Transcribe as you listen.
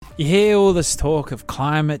You hear all this talk of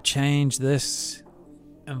climate change, this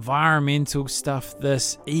environmental stuff,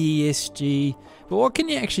 this ESG, but what can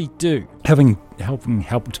you actually do? Helping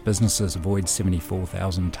helped businesses avoid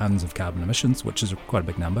 74,000 tonnes of carbon emissions, which is quite a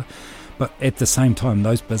big number, but at the same time,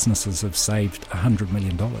 those businesses have saved $100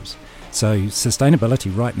 million. So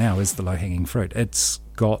sustainability right now is the low-hanging fruit. It's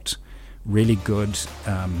got really good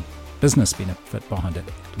business benefit behind it.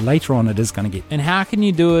 Later on, it is going to get... And how can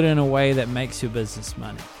you do it in a way that makes your business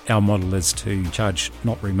money? Our model is to charge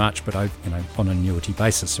not very much, but on an annuity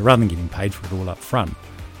basis. So rather than getting paid for it all up front,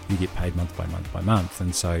 you get paid month by month by month.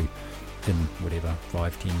 And so in whatever,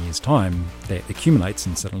 5-10 years' time, that accumulates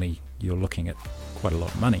and suddenly you're looking at quite a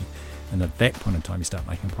lot of money. And at that point in time, you start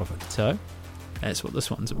making a profit. So that's what this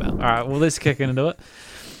one's about. All right, well, let's kick into it.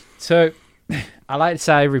 So I like to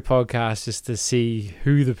say every podcast just to see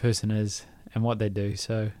who the person is and what they do.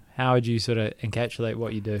 So how would you sort of encapsulate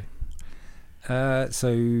what you do?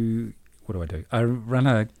 So what do? I run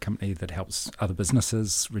a company that helps other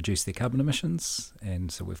businesses reduce their carbon emissions.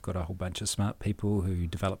 And so we've got a whole bunch of smart people who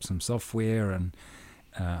develop some software and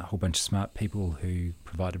a whole bunch of smart people who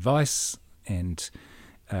provide advice. And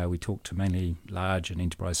we talk to mainly large and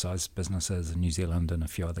enterprise-sized businesses in New Zealand and a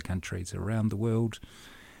few other countries around the world.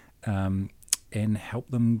 And help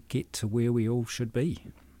them get to where we all should be.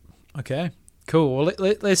 Okay, cool. Well,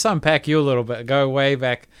 let's unpack you a little bit. Go way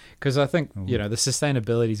back, because I think, the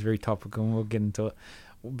sustainability is very topical, and we'll get into it.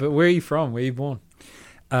 But where are you from? Where are you born?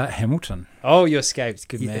 Hamilton. Oh, you escaped.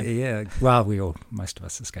 Good man. Yeah. Well, most of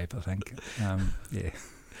us escape, I think. Yeah.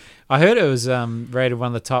 I heard it was rated one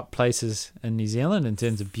of the top places in New Zealand in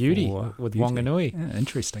terms of beauty with beauty. Wanganui. Yeah,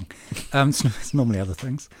 interesting. It's normally other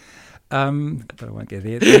things. But I won't go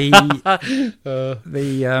there.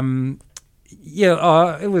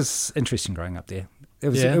 It was interesting growing up there. It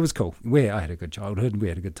was cool. I had a good childhood. We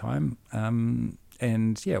had a good time. And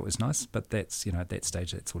it was nice. But that's at that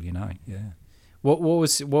stage, that's all you know. Yeah. What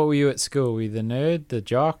were you at school? Were you the nerd, the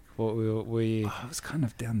jock? What were you? I was kind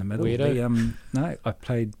of down the middle. Weirdo? No, I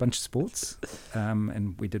played a bunch of sports,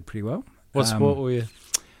 and we did pretty well. What sport were you?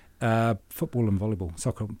 Football and volleyball,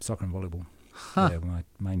 soccer and volleyball. Huh. Yeah, my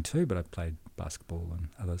main two, but I played basketball and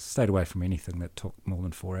others. Stayed away from anything that took more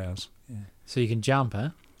than 4 hours. Yeah. So you can jump, huh?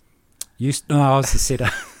 I was the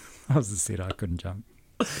setter. I couldn't jump.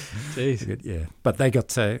 Jeez. Yeah, but they got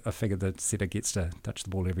to. I figured the setter gets to touch the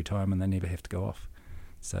ball every time, and they never have to go off.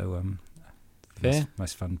 So, fair.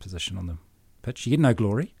 Most fun position on the pitch. You get no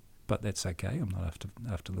glory, but that's okay. I'm not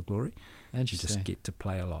after the glory. You just get to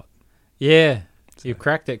play a lot. Yeah, so you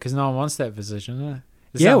cracked it because no one wants that position, huh?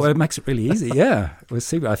 It makes it really easy. Yeah,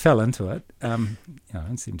 I fell into it. I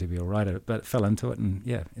don't seem to be all right at it, but fell into it, and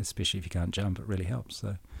especially if you can't jump, it really helps.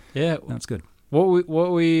 So it's good.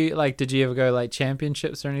 What we like? Did you ever go like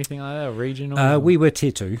championships or anything like that, or regional? We were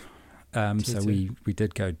tier 2, Tier so 2. we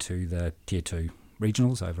did go to the tier 2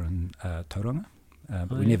 regionals over in Tauranga,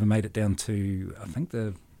 but we never made it down to. I think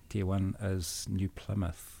the tier 1 is New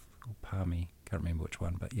Plymouth or Palmy. Can't remember which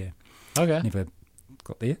one, but okay, never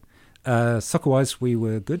got there. Soccer-wise, we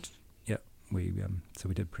were good. Yeah, we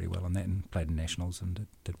did pretty well on that and played in nationals and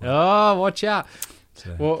did well. Oh, watch out!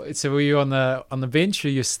 So were you on the bench or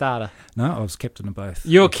you starter? No, I was captain of both.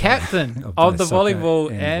 You're captain of the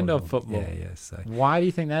volleyball and volleyball. of football. Yeah. So why do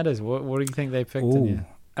you think that is? What do you think they picked in you?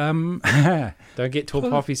 Don't get tall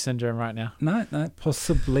poppy syndrome right now. No,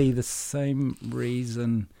 possibly the same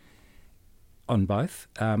reason on both.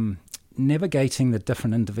 Navigating the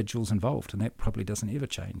different individuals involved, and that probably doesn't ever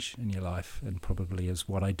change in your life, and probably is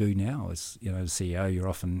what I do now. As as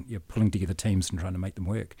CEO, you're pulling together teams and trying to make them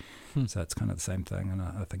work. So it's kind of the same thing, and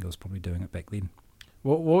I think I was probably doing it back then.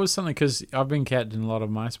 What was something? Because I've been captain a lot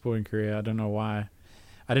of my sporting career. I don't know why.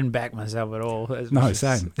 I didn't back myself at all. No,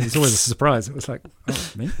 same. It's always a surprise. It was like,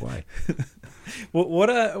 me? Why?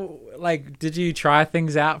 Did you try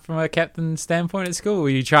things out from a captain standpoint at school? Were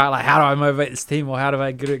you try how do I motivate this team, or how do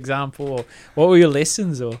I get an example, or what were your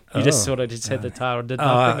lessons, or you just sort of had the title and did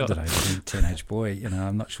nothing? I don't know, you're a teenage boy,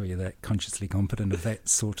 I'm not sure you're that consciously competent of that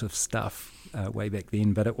sort of stuff way back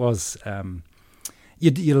then, but it was,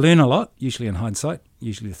 you learn a lot, usually in hindsight,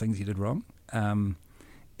 usually the things you did wrong,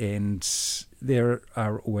 and there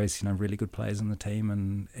are always, really good players in the team,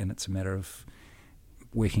 and it's a matter of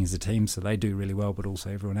working as a team, so they do really well, but also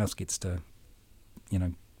everyone else gets to,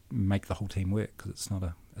 make the whole team work, because it's not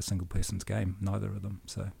a single person's game, neither of them.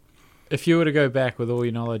 So, if you were to go back with all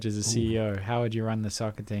your knowledge as a CEO, how would you run the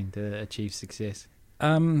soccer team to achieve success?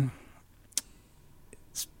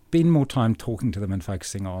 Spend more time talking to them and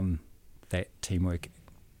focusing on that teamwork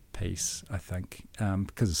piece, I think,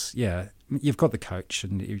 because you've got the coach,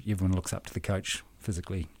 and everyone looks up to the coach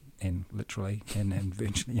physically and literally and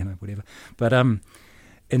virtually, whatever. But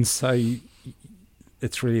and so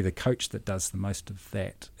it's really the coach that does the most of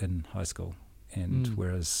that in high school. And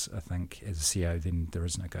whereas I think as a CEO, then there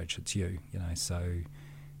is no coach, it's you, So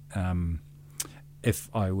if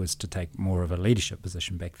I was to take more of a leadership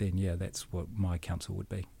position back then, that's what my counsel would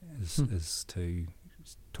be, is to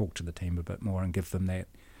talk to the team a bit more and give them that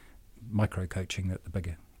micro coaching that the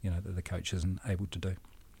bigger, that the coach isn't able to do.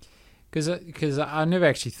 Because I never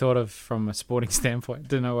actually thought of from a sporting standpoint.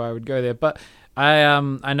 Didn't know where I would go there, but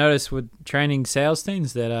I noticed with training sales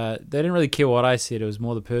teams that they didn't really care what I said. It was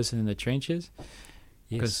more the person in the trenches.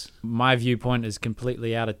 Because my viewpoint is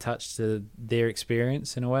completely out of touch to their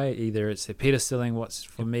experience in a way. Either it's their pedestaling, what's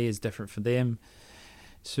for me is different for them.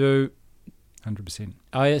 So, 100%.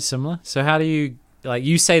 Oh yeah, similar. So how do you, like,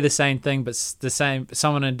 you say the same thing, but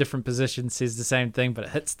someone in a different position says the same thing, but it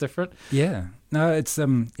hits different? Yeah. No, it's,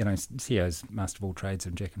 CEO's master of all trades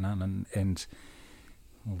and jack of none, and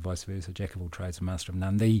or vice versa, jack of all trades and master of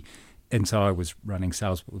none. And so I was running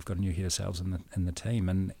sales, but we've got a new head of sales in the team,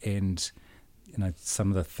 and some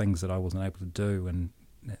of the things that I wasn't able to do, and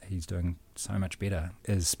he's doing so much better,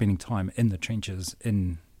 is spending time in the trenches,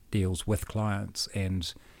 in deals with clients,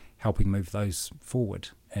 and helping move those forward,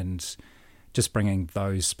 and just bringing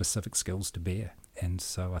those specific skills to bear. And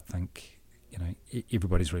so I think,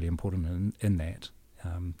 everybody's really important in that.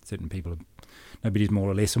 Certain people, nobody's more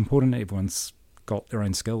or less important. Everyone's got their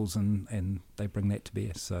own skills, and they bring that to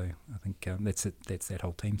bear. So I think that's it. That's that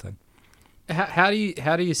whole team thing. How do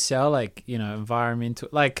you sell, like, environmental,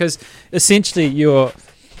 like, because essentially you're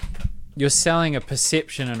selling a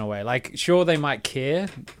perception in a way. Like, sure, they might care.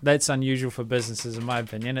 That's unusual for businesses, in my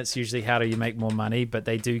opinion. It's usually how do you make more money, but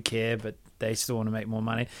they do care, but they still want to make more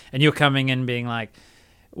money. And you're coming in being like,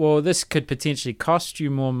 well, this could potentially cost you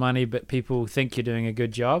more money, but people think you're doing a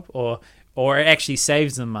good job, or it actually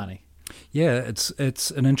saves them money. Yeah,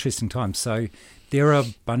 it's an interesting time. So there are a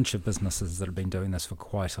bunch of businesses that have been doing this for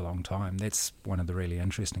quite a long time. That's one of the really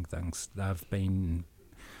interesting things. They've been,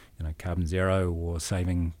 carbon zero or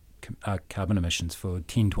saving carbon emissions for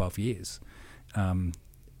 10, 12 years,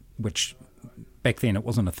 which back then it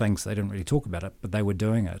wasn't a thing, so they didn't really talk about it, but they were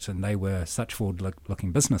doing it, and they were such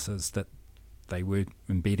forward-looking businesses that they were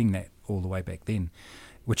embedding that all the way back then,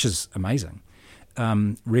 which is amazing.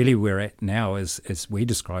 Really where we're at now is, as we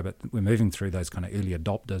describe it, we're moving through those kind of early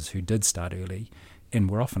adopters who did start early, and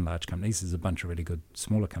we're often large companies. There's a bunch of really good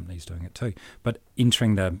smaller companies doing it too, but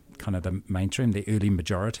entering the kind of the mainstream, the early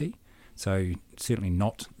majority. So certainly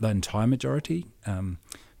not the entire majority,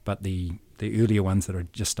 but the earlier ones that are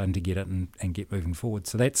just starting to get it and get moving forward.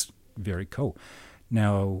 So that's very cool.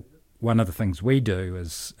 Now, one of the things we do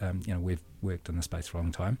is, we've worked in the space for a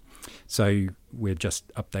long time, so we've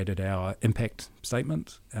just updated our impact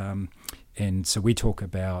statement, and so we talk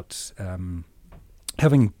about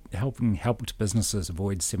helping helped businesses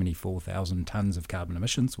avoid 74,000 tonnes of carbon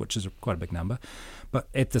emissions, which is quite a big number, but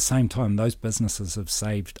at the same time, those businesses have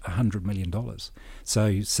saved $100 million. So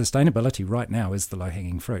sustainability right now is the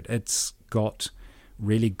low-hanging fruit. It's got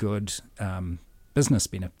really good business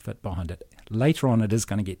benefit behind it. Later on, it is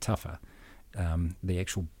going to get tougher. The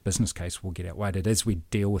actual business case will get outweighed as we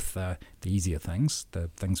deal with the easier things, the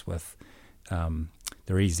things with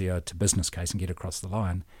they're easier to business case and get across the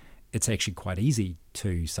line. It's actually quite easy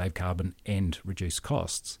to save carbon and reduce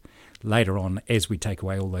costs. Later on, as we take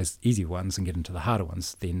away all those easy ones and get into the harder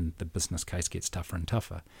ones, then the business case gets tougher and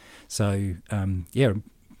tougher. So,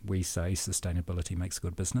 we say sustainability makes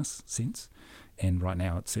good business sense, and right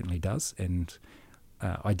now it certainly does. And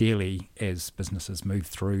ideally, as businesses move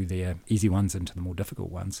through their easy ones into the more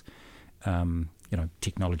difficult ones,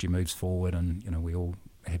 technology moves forward, and we all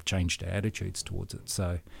have changed our attitudes towards it.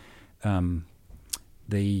 So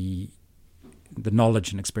the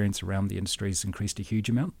knowledge and experience around the industry has increased a huge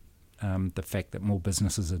amount. The fact that more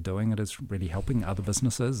businesses are doing it is really helping other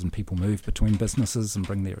businesses, and people move between businesses and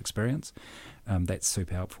bring their experience. That's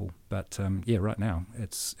super helpful. But right now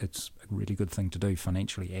it's a really good thing to do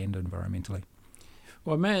financially and environmentally.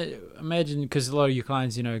 Well, imagine, because a lot of your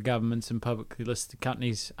clients, governments and publicly listed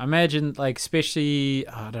companies, imagine, like, especially,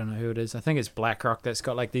 I don't know who it is, I think it's BlackRock that's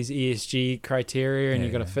got like these ESG criteria, and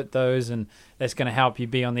you've got to fit those, and that's going to help you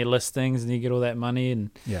be on their listings, and you get all that money. And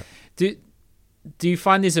do you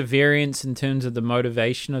find there's a variance in terms of the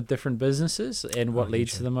motivation of different businesses and what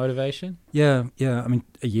leads to the motivation? Yeah. I mean,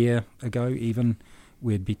 a year ago even,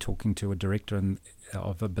 we'd be talking to a director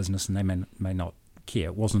of a business, and they may not care.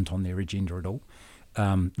 It wasn't on their agenda at all.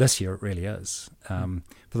 This year it really is.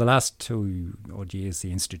 For the last 2 odd years,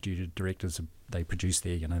 the Institute of Directors, they produce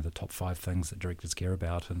the top 5 things that directors care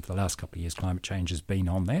about. And for the last couple of years, climate change has been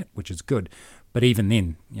on that, which is good. But even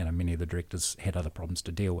then, many of the directors had other problems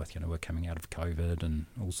to deal with. We're coming out of COVID and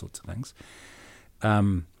all sorts of things.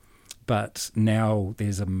 But now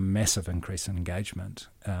there's a massive increase in engagement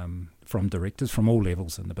from directors from all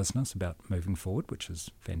levels in the business about moving forward, which is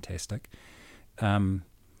fantastic.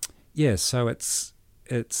 So it's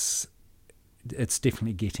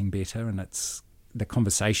definitely getting better, and the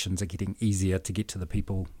conversations are getting easier to get to the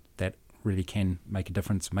people that really can make a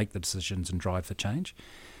difference, make the decisions and drive the change,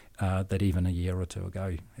 that even a year or two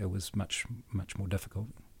ago it was much, much more difficult.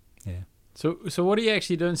 Yeah. So what are you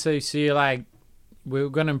actually doing? So you're like, we're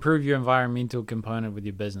going to improve your environmental component with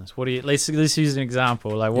your business. What do you? Let's use an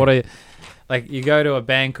example. Like, what are you, like? You go to a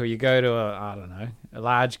bank or you go to a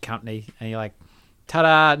large company, and you're like,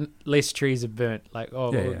 ta-da! Less trees are burnt. Like,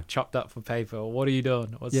 chopped up for paper. What are you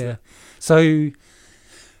doing? So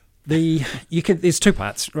there's 2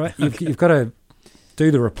 parts, right? You've got to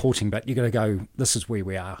do the reporting, but you've got to go, this is where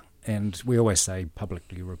we are, and we always say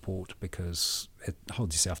publicly report because it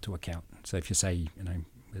holds yourself to account. So if you say,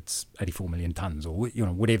 it's 84 million tonnes or,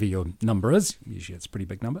 whatever your number is, usually it's a pretty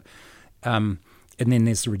big number. And then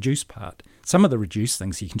there's the reduce part. Some of the reduce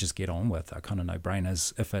things you can just get on with are kind of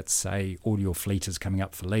no-brainers. If it's, say, all your fleet is coming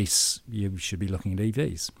up for lease, you should be looking at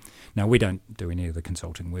EVs. Now, we don't do any of the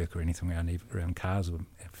consulting work or anything around cars or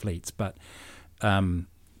fleets, but,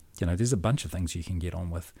 there's a bunch of things you can get on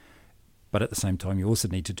with. But at the same time, you also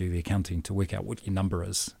need to do the accounting to work out what your number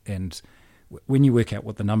is. And when you work out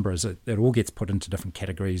what the number is, it all gets put into different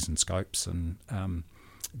categories and scopes, and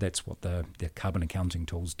that's what the carbon accounting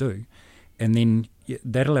tools do. And then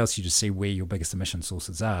that allows you to see where your biggest emission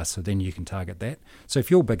sources are, so then you can target that. So if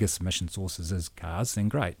your biggest emission sources is cars, then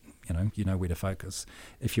great, you know where to focus.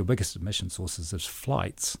 If your biggest emission sources is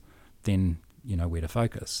flights, then you know where to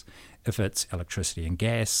focus. If it's electricity and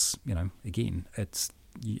gas, again,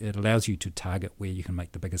 it allows you to target where you can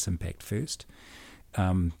make the biggest impact first.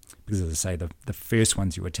 Because, as I say, the first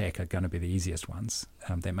ones you attack are going to be the easiest ones.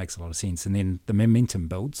 That makes a lot of sense. And then the momentum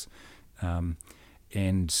builds. And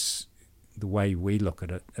the way we look at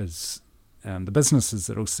it is the businesses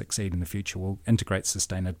that will succeed in the future will integrate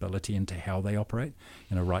sustainability into how they operate.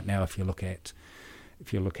 Right now, if you look at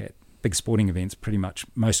big sporting events, pretty much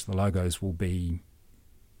most of the logos will be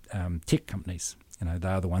tech companies. They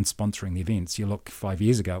are the ones sponsoring the events. You look 5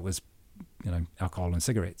 years ago, it was alcohol and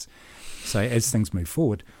cigarettes. So as things move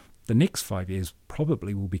forward, the next 5 years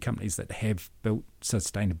probably will be companies that have built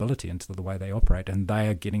sustainability into the way they operate, and they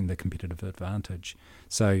are getting the competitive advantage.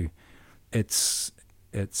 So it's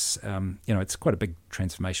quite a big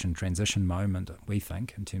transition moment, we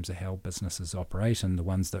think, in terms of how businesses operate, and the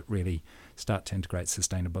ones that really start to integrate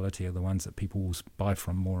sustainability are the ones that people will buy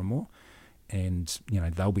from more and more. And,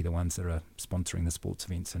 they'll be the ones that are sponsoring the sports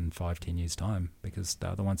events in 5-10 years' time, because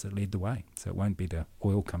they're the ones that lead the way. So it won't be the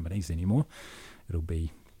oil companies anymore. It'll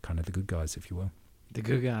be kind of the good guys, if you will. The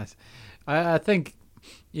good guys. I think,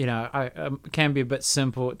 I can be a bit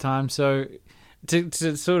simple at times. So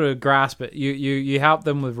to sort of grasp it, you help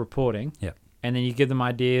them with reporting. Yeah. And then you give them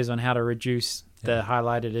ideas on how to reduce the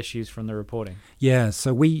highlighted issues from the reporting. Yeah,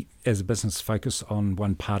 so we as a business focus on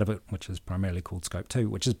one part of it, which is primarily called Scope 2,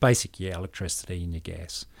 which is basically your electricity and your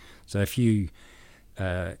gas. So if you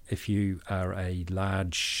are a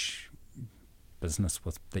large business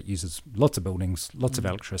that uses lots of buildings, lots of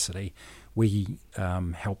electricity, we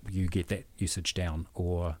help you get that usage down,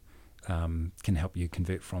 or can help you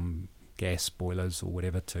convert from gas boilers or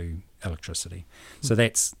whatever to electricity. So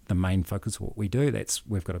that's the main focus of what we do.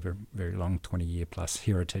 We've got a very, very long 20-year plus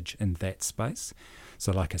heritage in that space.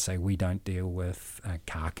 So like I say, we don't deal with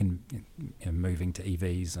moving to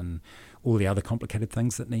EVs and all the other complicated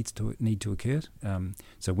things that need to occur.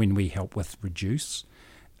 So when we help with reduce,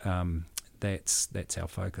 that's our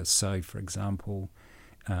focus. So for example,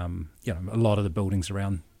 a lot of the buildings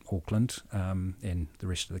around Auckland and the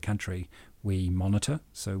rest of the country, we monitor.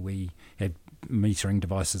 So we have metering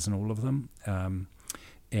devices in all of them,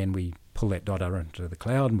 and we pull that data into the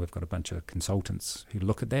cloud, and we've got a bunch of consultants who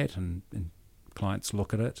look at that, and clients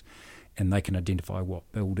look at it, and they can identify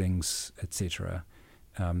what buildings, etc.,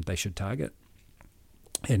 they should target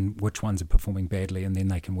and which ones are performing badly, and then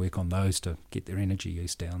they can work on those to get their energy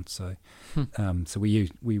use down. So so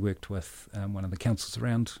we worked with one of the councils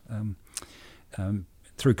around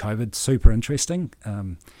through COVID, super interesting.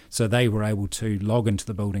 So they were able to log into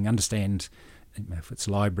the building, understand if it's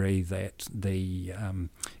library that the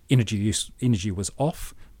energy was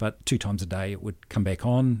off, but 2 times a day it would come back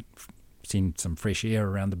on, send some fresh air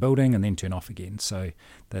around the building and then turn off again, so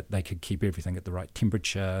that they could keep everything at the right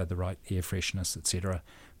temperature, the right air freshness, etc.,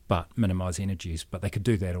 but minimise energies. But they could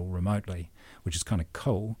do that all remotely, which is kind of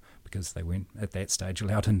cool because they weren't at that stage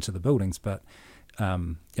allowed into the buildings. But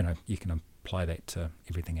you can apply that to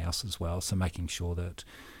everything else as well. So making sure that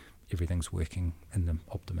everything's working in the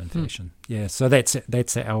optimum fashion. Yeah, so that's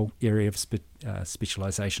our area of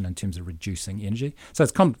specialisation in terms of reducing energy. So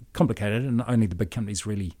it's complicated, and only the big companies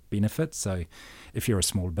really benefit. So if you're a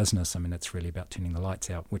small business, I mean, it's really about turning the lights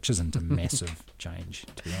out, which isn't a massive change,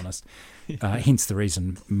 to be honest. Hence the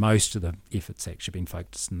reason most of the effort's actually been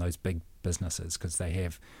focused in those big businesses, because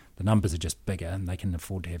the numbers are just bigger and they can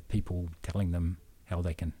afford to have people telling them how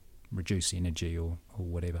they can reduce energy or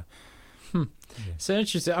whatever. Yeah. So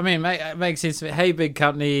interesting. I mean, it makes sense. Hey, big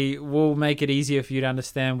company, we'll make it easier for you to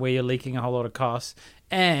understand where you're leaking a whole lot of costs,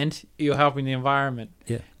 and you're helping the environment.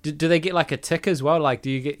 Yeah. Do they get like a tick as well? Like, do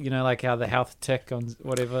you get, like how the health tick on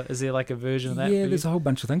whatever? Is there like a version of that? Yeah, there's a whole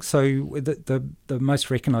bunch of things. So the most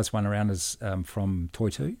recognised one around is from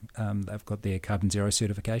Toitu. They've got their carbon zero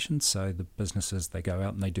certification. So the businesses, they go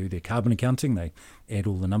out and they do their carbon accounting. They add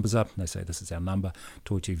all the numbers up and they say, this is our number.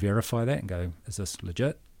 Toitu verify that and go, is this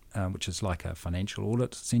legit? Which is like a financial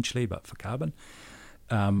audit essentially, but for carbon.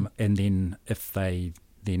 And then if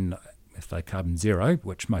they're carbon zero,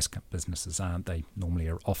 which most businesses aren't, they normally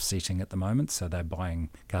are offsetting at the moment. So they're buying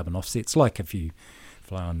carbon offsets, like if you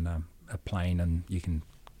fly on a plane and you can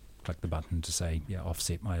click the button to say,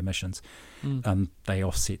 offset my emissions. They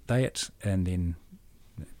offset that, and then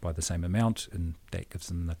by the same amount, and that gives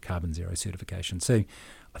them the carbon zero certification. So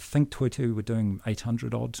I think Toitu were doing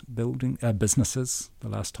 800 odd businesses the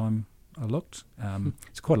last time I looked.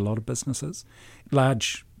 It's quite a lot of businesses,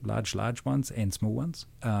 large ones and small ones.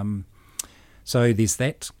 So there's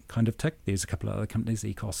that kind of tick. There's a couple of other companies.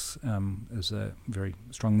 Ecos is very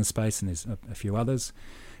strong in the space, and there's a few others.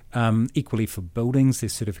 Equally for buildings,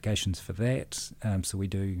 there's certifications for that. So we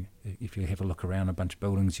do, if you have a look around a bunch of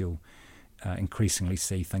buildings, you'll increasingly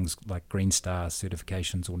see things like Green Star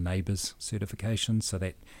certifications or Neighbours certifications. So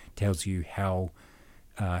that tells you how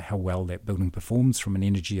well that building performs from an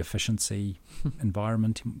energy efficiency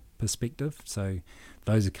environment perspective. So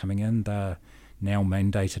those are coming in. They're now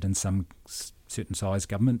mandated in some certain size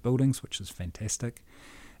government buildings, which is fantastic.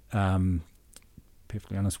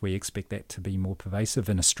 Perfectly honest, we expect that to be more pervasive.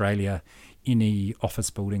 In Australia, any office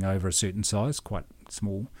building over a certain size, quite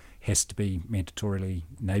small, has to be mandatorily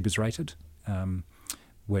Neighbours rated,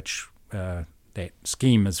 which that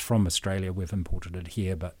scheme is from Australia. We've imported it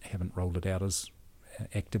here but haven't rolled it out as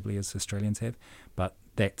actively as Australians have. But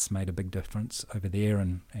that's made a big difference over there,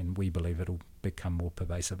 and we believe it'll become more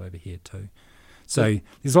pervasive over here too. So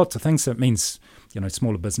there's lots of things. So it means,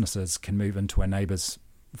 smaller businesses can move into a Neighbours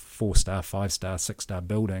 4-star, 5-star, 6-star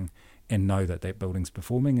building and know that that building's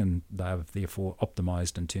performing, and they're therefore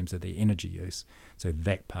optimised in terms of their energy use. So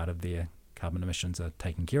that part of their carbon emissions are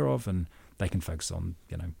taken care of, and they can focus on,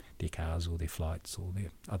 their cars or their flights or their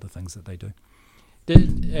other things that they do.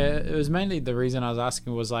 It was mainly the reason I was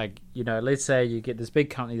asking was like, let's say you get this big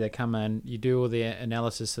company that come in, you do all the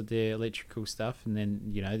analysis of their electrical stuff, and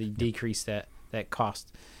then, they decrease that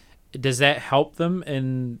cost. Does that help them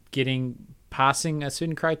in passing a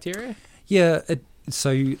certain criteria? Yeah.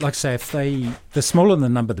 So, like I say, if the smaller the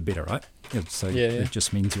number, the better, right? So it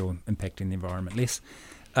just means you're impacting the environment less.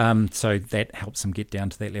 So that helps them get down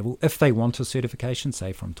to that level. If they want a certification,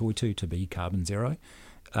 say from Toitu to be carbon zero,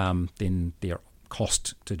 then their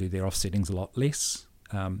cost to do their offsetting's a lot less.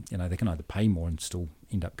 They can either pay more and still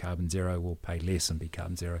end up carbon zero, or pay less and be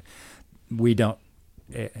carbon zero. We don't.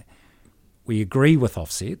 We agree with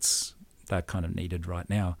offsets; they're kind of needed right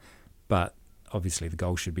now, but obviously the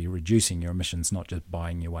goal should be reducing your emissions, not just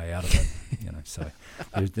buying your way out of it. So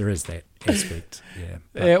there is that aspect. Yeah.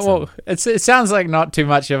 But, it sounds like not too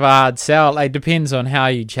much of a hard sell. It depends on how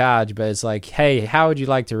you charge, but it's like, hey, how would you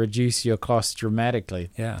like to reduce your costs dramatically?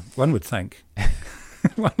 Yeah, one would think.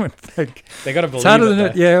 One would think they got to believe it's harder than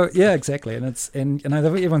it. Yeah, exactly. And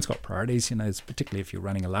everyone's got priorities. It's particularly if you're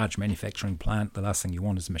running a large manufacturing plant, the last thing you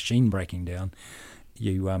want is a machine breaking down.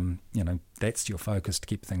 That's your focus, to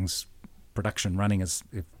keep things production running as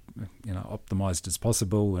optimized as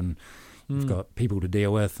possible, and you've got people to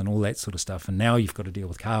deal with and all that sort of stuff. And now you've got to deal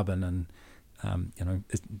with carbon, and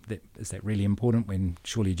is that really important when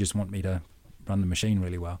surely you just want me to run the machine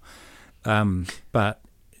really well? But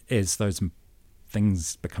as those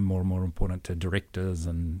things become more and more important to directors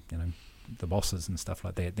and the bosses and stuff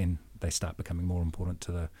like that, then they start becoming more important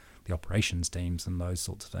to the operations teams and those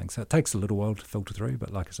sorts of things. So it takes a little while to filter through,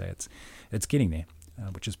 but like I say, it's getting there,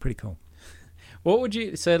 which is pretty cool. What would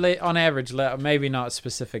you on average? Maybe not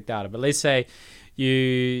specific data, but let's say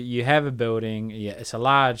you have a building. Yeah, it's a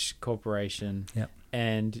large corporation. Yep.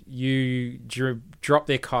 And you drop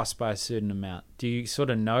their cost by a certain amount. Do you sort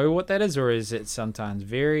of know what that is, or is it sometimes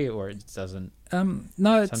vary, or it doesn't?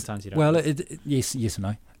 No, sometimes you don't. Well, yes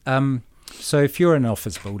and no. So if you're in an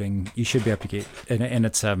office building, you should be able to get, and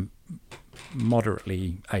it's a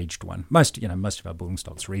moderately aged one. Most of our building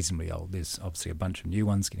stock's reasonably old. There's obviously a bunch of new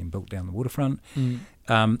ones getting built down the waterfront.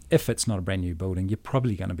 If it's not a brand new building, you're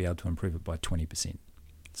probably going to be able to improve it by 20%.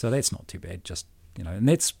 So that's not too bad. Just and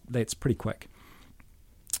that's pretty quick.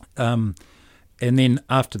 And then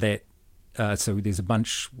after that, so there's a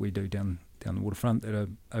bunch we do down the waterfront that are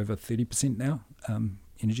over 30% now,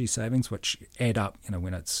 energy savings, which add up,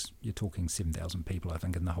 when you're talking 7,000 people, I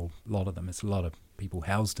think, in the whole lot of them. It's a lot of people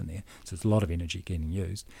housed in there, so there's a lot of energy getting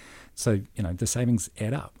used. So, the savings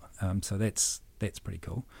add up. So that's pretty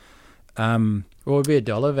cool. What would be a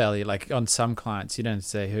dollar value? Like on some clients, you don't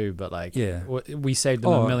say who, but we saved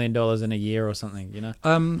them $1 million in a year or something,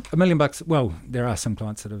 $1 million. Well, there are some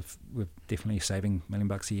clients that we're definitely saving $1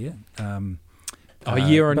 million a year.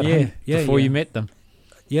 Year on year, before you met them.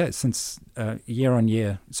 Yeah, since year on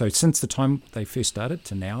year. So since the time they first started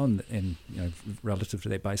to now, and relative to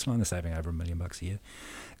their baseline, they're saving over $1 million a year.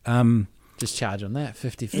 Just charge on that,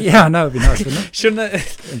 50-50. Yeah, no, it'd be nice, wouldn't it? Shouldn't it?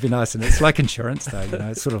 It'd be nice, and it's like insurance, though.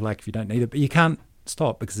 It's sort of like if you don't need it, but you can't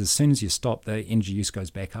stop, because as soon as you stop, the energy use goes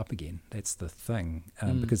back up again. That's the thing,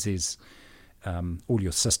 because there's all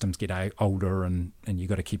your systems get older, and you've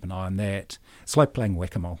got to keep an eye on that. It's like playing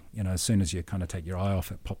whack-a-mole. As soon as you kind of take your eye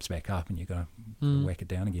off, it pops back up, and you've got to whack it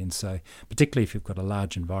down again. So particularly if you've got a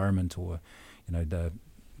large environment, or the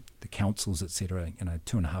councils, etc.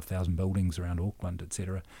 2,500 buildings around Auckland,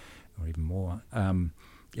 etc., or even more.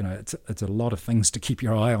 It's a lot of things to keep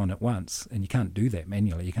your eye on at once, and you can't do that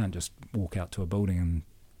manually. You can't just walk out to a building and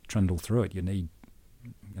trundle through it. You need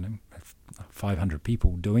 500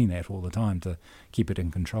 people doing that all the time to keep it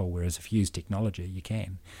in control, whereas if you use technology, you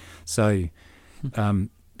can. So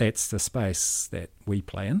that's the space that we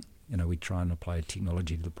play in. We try and apply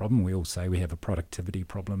technology to the problem. We all say we have a productivity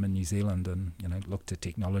problem in New Zealand, and look to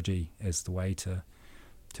technology as the way to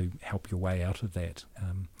help your way out of that.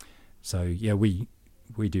 So yeah, we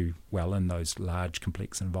do well in those large,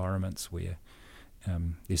 complex environments where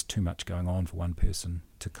there's too much going on for one person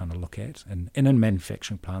to kind of look at. And in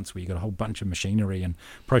manufacturing plants where you've got a whole bunch of machinery and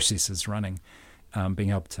processes running, being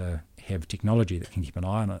able to have technology that can keep an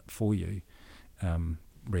eye on it for you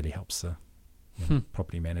really helps the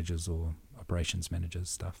property managers or operations managers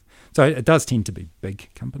stuff. So it does tend to be big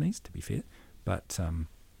companies, to be fair, but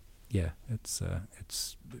it's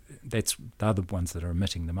they're the ones that are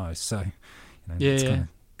emitting the most. So it's kind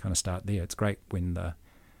of start there. It's great when the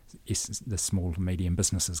small to medium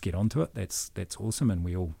businesses get onto it. That's awesome, and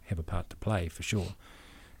we all have a part to play for sure.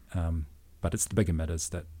 But it's the big emitters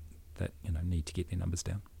that need to get their numbers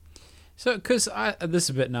down. So, because this is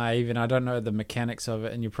a bit naive, and I don't know the mechanics of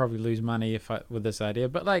it, and you probably lose money with this idea.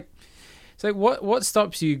 But so what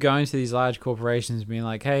stops you going to these large corporations, being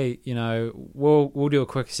like, hey, we'll do a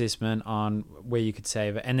quick assessment on where you could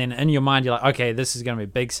save it, and then in your mind you're like, okay, this is going to be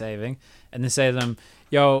a big saving, and then say to them,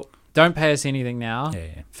 yo, don't pay us anything now.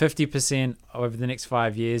 50% over the next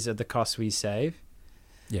 5 years of the costs we save.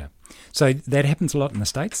 Yeah, so that happens a lot in the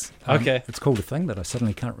States. Okay, it's called a thing that I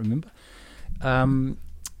suddenly can't remember.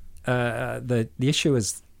 The issue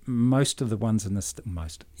is most of the ones in this,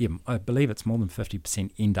 I believe it's more than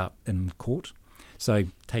 50% end up in court. So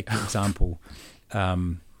take for example,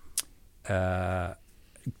 take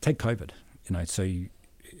COVID.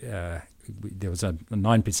 There was a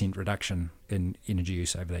 9% reduction in energy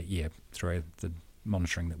use over that year through the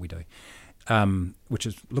monitoring that we do, which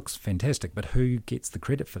looks fantastic. But who gets the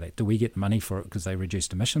credit for that? Do we get money for it because they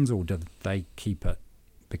reduced emissions, or did they keep it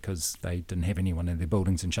because they didn't have anyone in their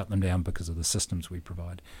buildings and shut them down because of the systems we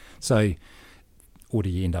provide? So, or do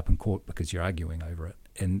you end up in court because you're arguing over it?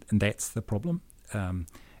 And that's the problem.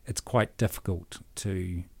 It's quite difficult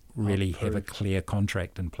to really have a clear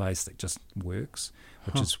contract in place that just works,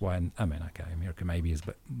 which is why, America maybe is a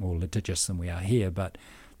bit more litigious than we are here, but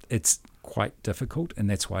it's quite difficult, and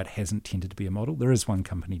that's why it hasn't tended to be a model. There is one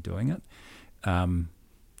company doing it. I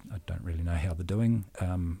don't really know how they're doing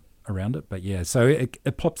around it, but yeah, so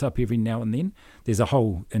it pops up every now and then. There's a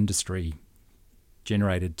whole industry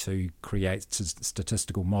generated to create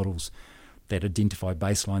statistical models that identify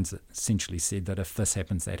baselines that essentially said that if this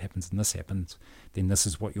happens, that happens, and this happens, then this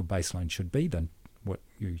is what your baseline should be, then what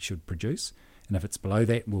you should produce. And if it's below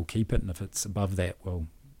that, we'll keep it, and if it's above that, well,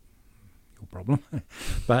 your problem.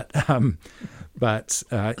 but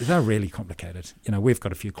they're really complicated. We've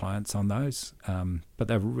got a few clients on those, but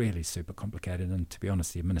they're really super complicated. And to be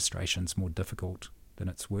honest, the administration's more difficult than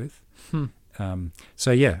it's worth.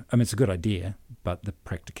 So yeah, it's a good idea, but the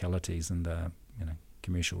practicalities and the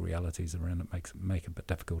commercial realities around it make it a bit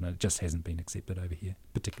difficult, and it just hasn't been accepted over here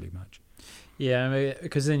particularly much. Yeah,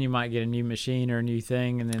 because then you might get a new machine or a new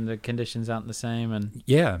thing, and then the conditions aren't the same. And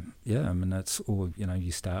yeah, it's all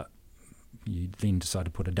you then decide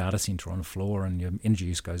to put a data center on the floor, and your energy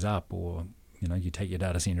use goes up, or you take your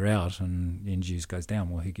data center out and the energy use goes down.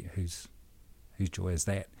 Well, whose joy is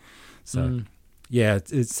that? So yeah,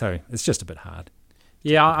 it's just a bit hard.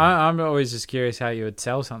 Yeah, I'm always just curious how you would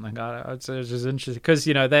sell something. It's just interesting because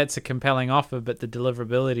that's a compelling offer, but the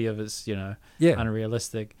deliverability of it's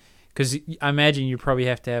unrealistic. Because I imagine you probably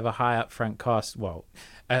have to have a high upfront cost. Well,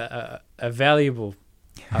 a valuable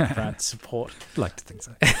upfront support. I'd like to think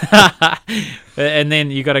so. And then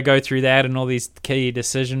you got to go through that and all these key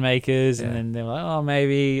decision makers, and then they're like, oh,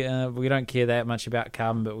 maybe we don't care that much about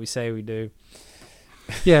carbon, but we say we do.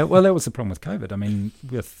 Yeah, well, that was the problem with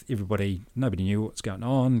COVID. With everybody, nobody knew what's going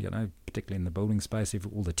on, particularly in the building space.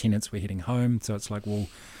 All the tenants were heading home, so it's like, well,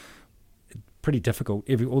 pretty difficult.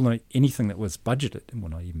 Anything that was budgeted, well,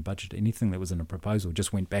 not even budgeted, anything that was in a proposal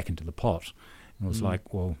just went back into the pot. And it was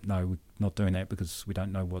like, well, no, we're not doing that because we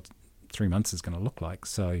don't know what 3 months is going to look like.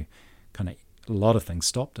 So kind of a lot of things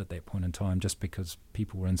stopped at that point in time just because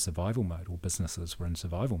people were in survival mode, or businesses were in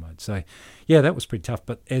survival mode. So, yeah, that was pretty tough.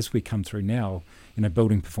 But as we come through now,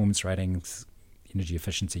 building performance ratings, energy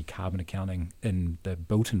efficiency, carbon accounting in the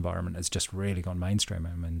built environment has just really gone mainstream.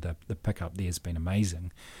 The pickup there has been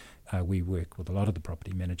amazing. We work with a lot of the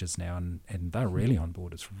property managers now, and they're really on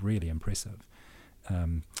board. It's really impressive.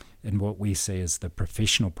 And what we see is the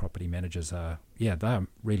professional property managers they're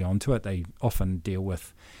really onto it. They often deal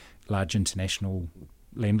with large international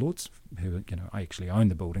landlords who, actually own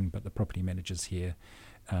the building, but the property managers here,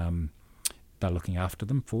 they're looking after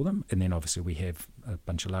them for them. And then obviously we have a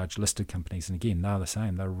bunch of large listed companies, and again, they're the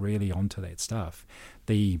same. They're really onto that stuff.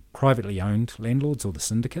 The privately owned landlords or the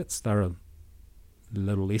syndicates, they're a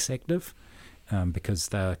little less active because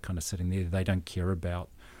they're kind of sitting there. They don't care about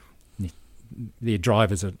their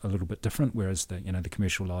drivers are a little bit different, whereas the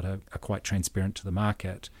commercial lot are quite transparent to the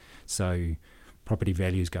market. So property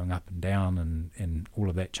values going up and down, and all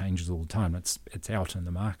of that changes all the time. It's out in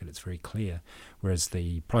the market. It's very clear. Whereas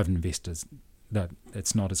the private investors,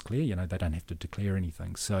 it's not as clear. They don't have to declare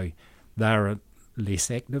anything. So they're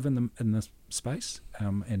less active in the space.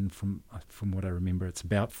 And from what I remember, it's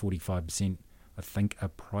about 45%, I think, are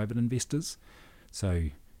private investors. So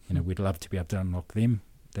we'd love to be able to unlock them.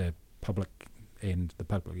 The public and the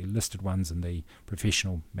publicly listed ones and the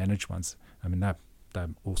professional managed ones. They're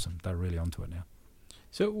awesome. They're really onto it now.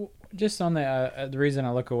 So just on that, the reason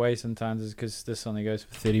I look away sometimes is because this only goes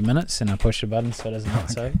for 30 minutes and I push a button so it doesn't hit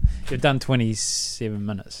save. You've done 27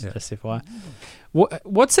 minutes, just FYI.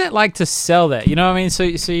 What's that like to sell that? You know what I mean? So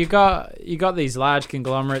you got these large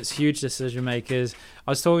conglomerates, huge decision makers.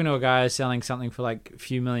 I was talking to a guy selling something for like a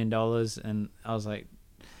few $1 million, and I was like,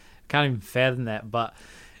 I can't even fathom that, but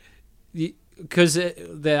because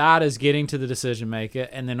the art is getting to the decision maker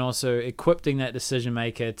and then also equipping that decision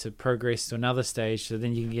maker to progress to another stage, so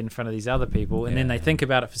then you can get in front of these other people, and then they think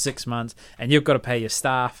about it for 6 months, and you've got to pay your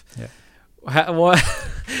staff.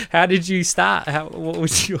 How did you start? What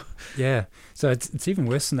was your... Yeah, so it's even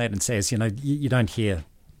worse than that in SaaS. You don't hear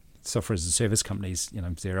software as a service companies,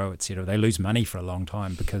 Xero, etc. They lose money for a long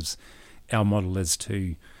time because our model is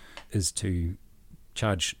to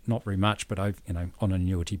charge not very much, but on an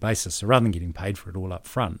annuity basis. So rather than getting paid for it all up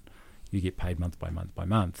front, you get paid month by month by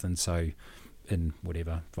month. And so in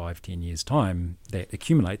whatever 5-10 years time, that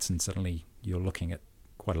accumulates, and suddenly you're looking at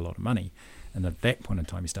quite a lot of money. And at that point in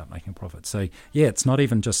time, you start making profit. So yeah, it's not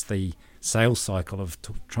even just the sales cycle of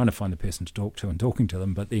trying to find the person to talk to and talking to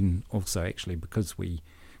them, but then also actually, because we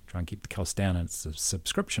try and keep the costs down and it's a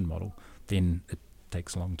subscription model, then it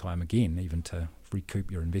takes a long time again, even to recoup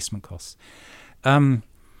your investment costs.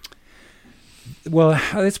 Well,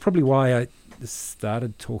 that's probably why I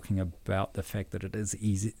started talking about the fact that it is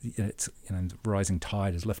easy. It's the rising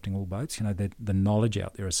tide is lifting all boats. The knowledge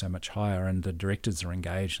out there is so much higher, and the directors are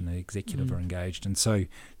engaged and the executive are engaged, and so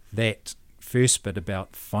that first bit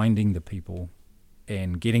about finding the people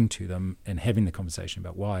and getting to them and having the conversation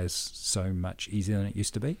about why is so much easier than it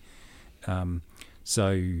used to be. And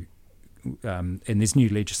there's new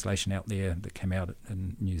legislation out there that came out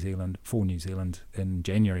in New Zealand in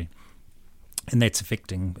January, and that's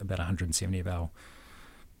affecting about 170 of our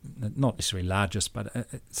not necessarily largest, but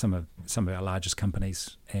some of our largest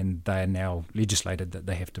companies, and they are now legislated that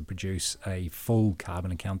they have to produce a full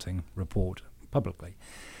carbon accounting report publicly.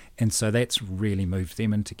 And so that's really moved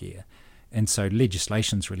them into gear. And so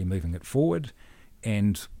legislation's really moving it forward.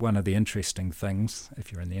 And one of the interesting things,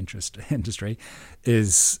 if you're in the industry,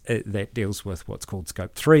 is that deals with what's called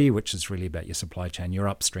Scope 3, which is really about your supply chain, your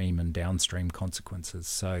upstream and downstream consequences.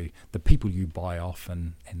 So the people you buy off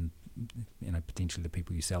and potentially the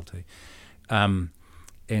people you sell to.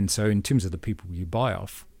 And so in terms of the people you buy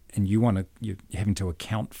off, and you're having to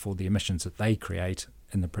account for the emissions that they create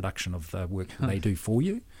in the production of the work that they do for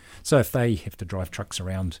you. So if they have to drive trucks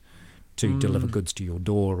around to deliver goods to your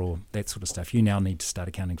door or that sort of stuff, you now need to start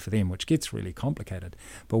accounting for them, which gets really complicated.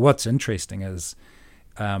 But what's interesting is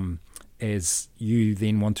as you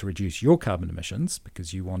then want to reduce your carbon emissions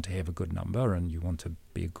because you want to have a good number and you want to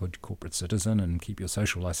be a good corporate citizen and keep your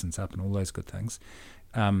social license up and all those good things,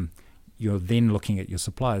 you're then looking at your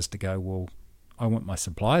suppliers to go, well, I want my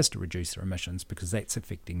suppliers to reduce their emissions because that's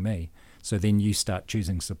affecting me. So then you start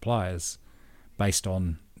choosing suppliers based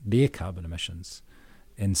on their carbon emissions.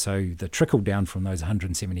 And so the trickle down from those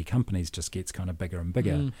 170 companies just gets kind of bigger and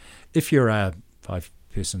bigger. If you're a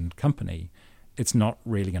 5-person company, it's not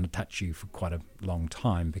really going to touch you for quite a long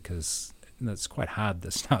time because it's quite hard,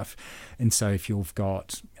 this stuff. And so if you've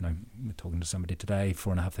got, we're talking to somebody today,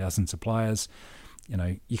 4,500 suppliers,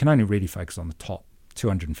 you can only really focus on the top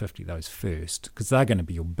 250 of those first because they're going to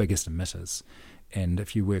be your biggest emitters. And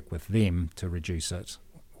if you work with them to reduce it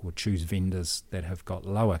or choose vendors that have got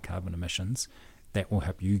lower carbon emissions, that will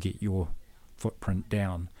help you get your footprint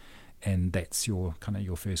down, and that's your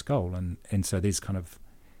first goal. And so there's kind of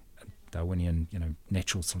a Darwinian,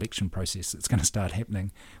 natural selection process that's going to start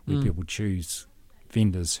happening where people choose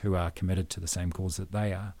vendors who are committed to the same cause that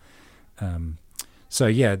they are. So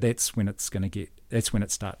yeah, that's when it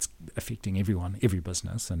starts affecting everyone, every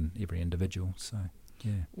business and every individual. So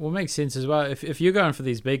yeah. Well, it makes sense as well. If you're going for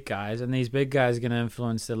these big guys and these big guys are going to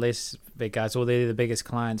influence the less big guys or they're the biggest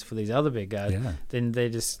clients for these other big guys, then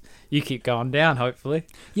you keep going down, hopefully.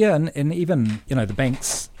 Yeah, and even, the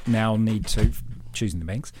banks now need to, choosing the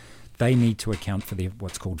banks, they need to account for their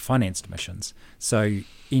what's called financed emissions. So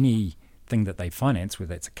anything that they finance,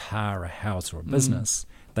 whether it's a car, a house or a business,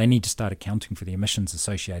 they need to start accounting for the emissions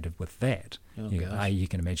associated with that. A, you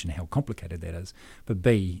can imagine how complicated that is. But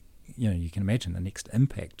B, you can imagine the next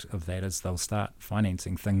impact of that is they'll start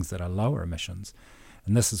financing things that are lower emissions.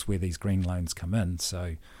 And this is where these green loans come in.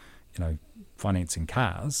 So, financing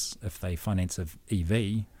cars, if they finance an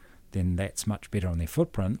EV, then that's much better on their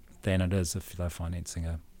footprint than it is if they're financing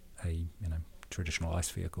a traditional ICE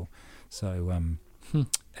vehicle. So,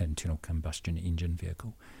 internal combustion engine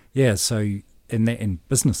vehicle. Yeah, so in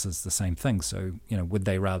businesses, the same thing. So, would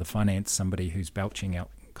they rather finance somebody who's belching out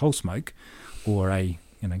coal smoke or a,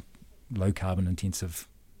 low carbon intensive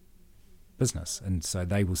business? And so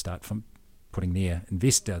they will start from putting their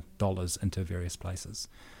investor dollars into various places.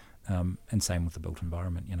 And same with the built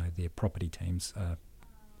environment. Their property teams are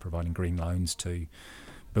providing green loans to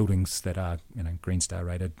buildings that are, Green Star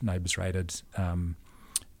rated, NABERS rated,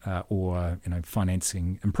 or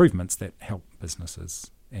financing improvements that help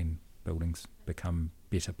businesses and buildings become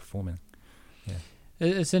better performing. Yeah,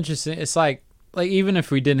 it's interesting. It's like even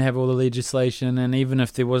if we didn't have all the legislation and even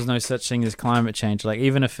if there was no such thing as climate change, like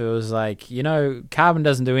even if it was like, carbon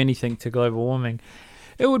doesn't do anything to global warming,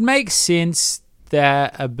 it would make sense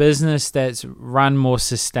that a business that's run more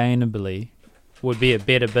sustainably would be a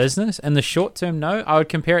better business. In the short term, no. I would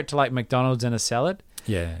compare it to like McDonald's and a salad.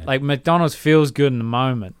 Yeah. Like McDonald's feels good in the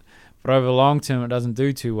moment, but over the long term, it doesn't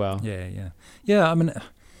do too well. Yeah, I mean,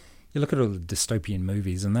 you look at all the dystopian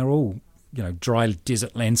movies and they're all, dry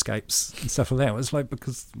desert landscapes and stuff like that. It's like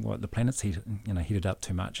because the planet's heated up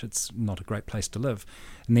too much. It's not a great place to live.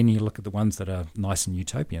 And then you look at the ones that are nice and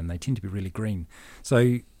utopian. They tend to be really green.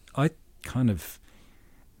 So I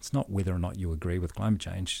it's not whether or not you agree with climate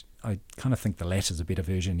change. I kind of think the latter's a better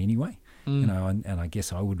version anyway. And I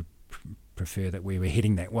guess I would prefer that we were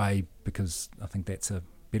heading that way because I think that's a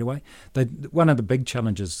better way. One of the big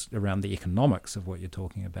challenges around the economics of what you're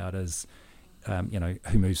talking about is,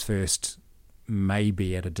 who moves first may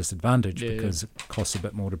be at a disadvantage because it costs a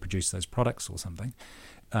bit more to produce those products or something.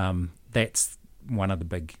 That's one of the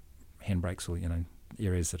big handbrakes or,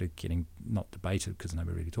 areas that are getting not debated because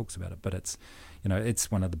nobody really talks about it. But it's, it's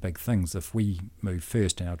one of the big things. If we move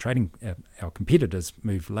first and our competitors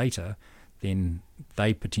move later, then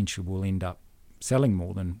they potentially will end up selling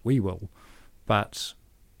more than we will. But,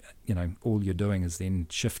 all you're doing is then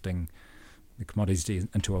shifting the commodities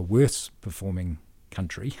into a worse performing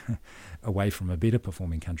country away from a better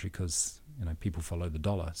performing country because, People follow the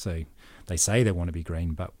dollar. So they say they want to be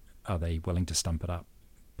green, but are they willing to stump it up?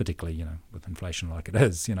 Particularly, with inflation like it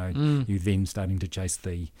is, you then starting to chase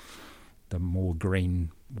the more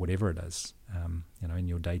green whatever it is, in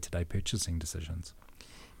your day-to-day purchasing decisions.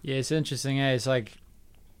 Yeah, it's interesting. It's like,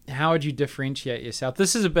 how would you differentiate yourself?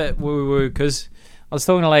 This is a bit woo-woo because I was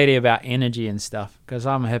talking to a lady about energy and stuff because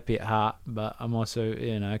I'm a hippie at heart, but I'm also,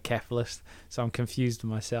 a capitalist, so I'm confused with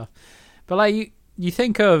myself. But like you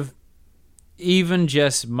think of even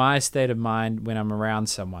just my state of mind when I'm around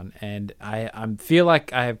someone and I feel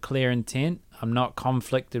like I have clear intent. I'm not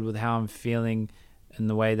conflicted with how I'm feeling in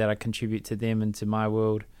the way that I contribute to them and to my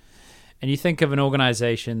world. And you think of an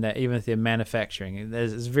organization that even if they're manufacturing,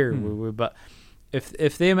 it's very woo-woo, but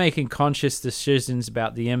if they're making conscious decisions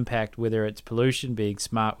about the impact, whether it's pollution, being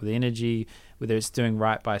smart with energy, whether it's doing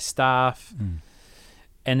right by staff,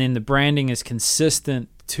 and then the branding is consistent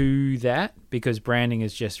to that, because branding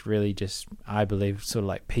is just really just, I believe, sort of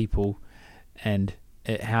like people, and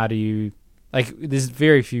how do you, like, there's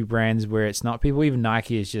very few brands where it's not people. Even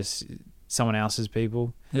Nike is just someone else's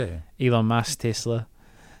people. Yeah. Elon Musk, Tesla.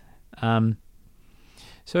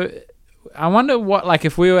 So I wonder what, like,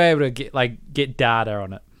 if we were able to get data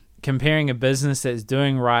on it, comparing a business that's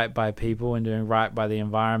doing right by people and doing right by the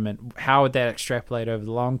environment, how would that extrapolate over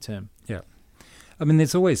the long term? Yeah. I mean,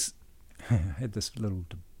 there's always, I had this little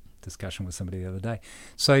discussion with somebody the other day.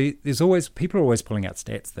 So people are always pulling out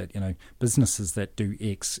stats that, businesses that do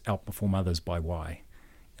X outperform others by Y,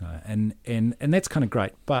 and that's kind of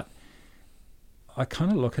great. But I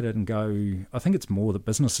kind of look at it and go, I think it's more the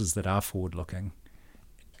businesses that are forward looking.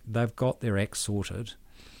 They've got their act sorted,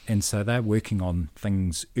 and so they're working on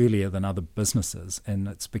things earlier than other businesses, and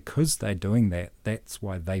it's because they're doing that, that's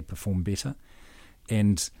why they perform better.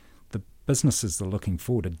 And the businesses that are looking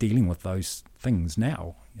forward are dealing with those things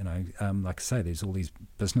now. Like I say, there's all these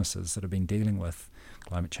businesses that have been dealing with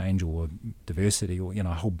climate change or diversity or, a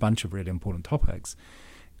whole bunch of really important topics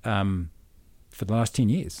for the last 10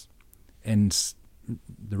 years. And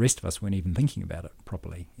the rest of us weren't even thinking about it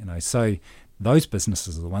properly, So those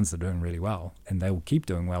businesses are the ones that are doing really well, and they will keep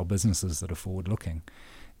doing well, businesses that are forward-looking.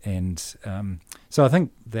 And so I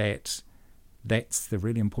think that's the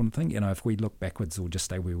really important thing. If we look backwards or just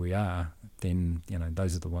stay where we are, then,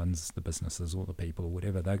 those are the ones, the businesses or the people or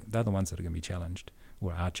whatever, they're the ones that are going to be challenged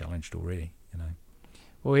or are challenged already,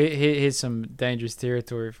 Well, here's some dangerous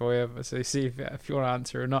territory for you, so see if you want to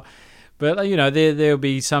answer or not. But, there'll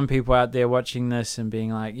be some people out there watching this and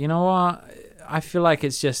being like, you know what, I feel like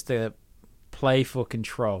it's just a play for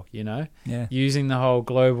control, Yeah. using the whole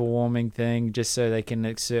global warming thing just so they can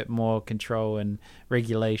exert more control and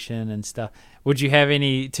regulation and stuff. Would you have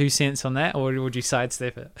any 2 cents on that, or would you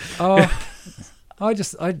sidestep it? Oh, I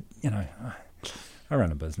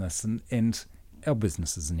run a business, and our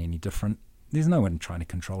business isn't any different. There's no one trying to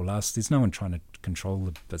control us. There's no one trying to control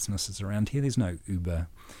the businesses around here. There's no Uber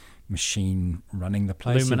machine running the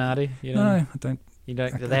place. Illuminati? No, I don't.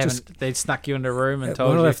 They snuck you in a room and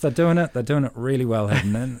told you. Well, if they're doing it really well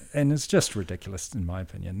hidden, and it's just ridiculous, in my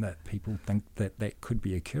opinion, that people think that could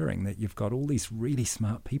be occurring. That you've got all these really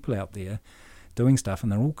smart people out there doing stuff,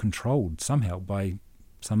 and they're all controlled somehow by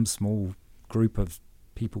some small group of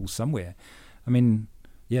people somewhere. I mean,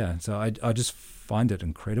 yeah. So I just find it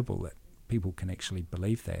incredible that people can actually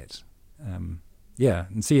believe that. Yeah,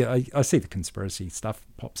 and see, I see the conspiracy stuff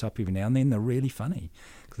pops up every now and then. They're really funny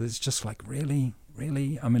because it's just like really.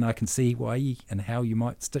 I mean, I can see why and how you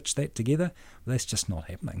might stitch that together, but that's just not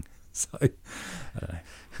happening. So, I don't know.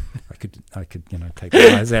 I could, take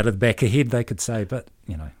the eyes out of the back of the head, they could say, but,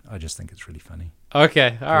 I just think it's really funny.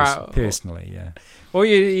 Okay, all right. Personally, yeah. Well,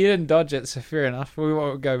 you didn't dodge it, so fair enough. We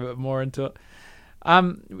won't go a bit more into it.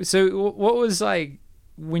 So what was like,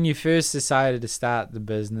 when you first decided to start the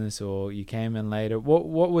business, or you came in later, what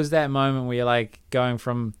was that moment where you're like going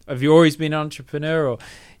from, have you always been an entrepreneur, or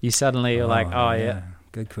you suddenly you're like, oh yeah.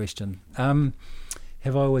 Good question. Have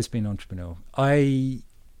I always been an entrepreneur? My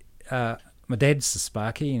dad's a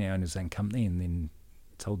sparky, he owned his own company, and then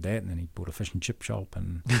sold that, and then he bought a fish and chip shop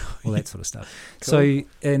and all that sort of stuff. Cool. So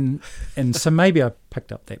and so maybe I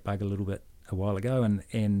picked up that bug a little bit a while ago,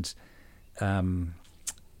 and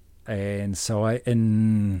so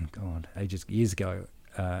years ago,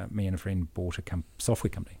 me and a friend bought a software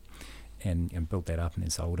company and built that up and then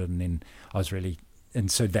sold it. And then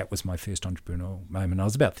so that was my first entrepreneurial moment. I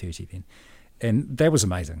was about 30 then. And that was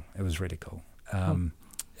amazing. It was really cool.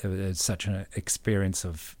 It was such an experience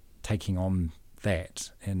of taking on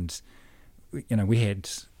that. And, we had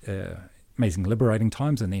amazing liberating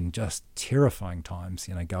times and then just terrifying times,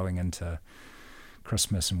 going into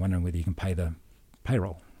Christmas and wondering whether you can pay the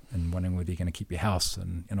payroll. and wondering whether you're going to keep your house,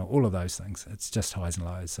 and all of those things. It's just highs and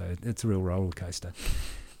lows, so it's a real roller coaster.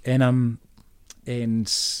 And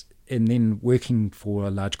then working for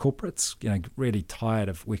large corporates, really tired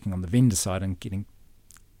of working on the vendor side and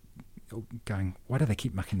going, why do they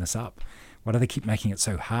keep mucking this up? Why do they keep making it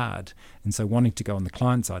so hard? And so wanting to go on the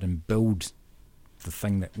client side and build the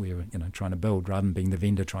thing that we're trying to build, rather than being the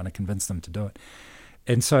vendor trying to convince them to do it.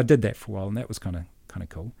 And so I did that for a while, and that was kind of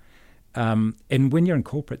cool. And when you're in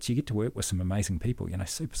corporates, you get to work with some amazing people,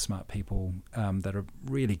 super smart people that are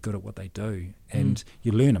really good at what they do, and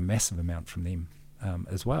you learn a massive amount from them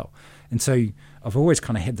as well. And so I've always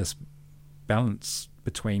kind of had this balance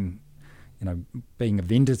between, being a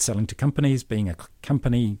vendor selling to companies, being a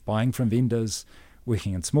company buying from vendors,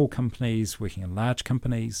 working in small companies, working in large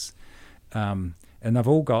companies. And they've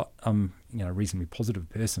all got, a reasonably positive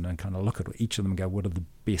person, and kind of look at each of them and go, what are the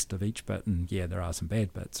best of each bit? And yeah, there are some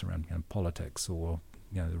bad bits around politics or,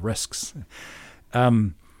 the risks.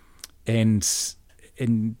 And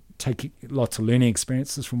take lots of learning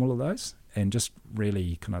experiences from all of those, and just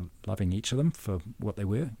really kind of loving each of them for what they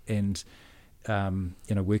were. And,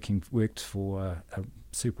 worked for a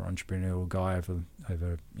super entrepreneurial guy over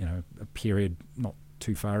a period not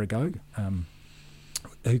too far ago,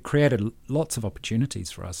 who created lots of opportunities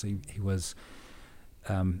for us. He was,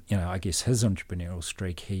 I guess his entrepreneurial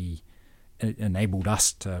streak, he enabled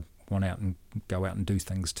us to want out and go out and do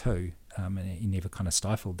things too, and he never kind of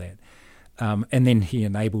stifled that. And then he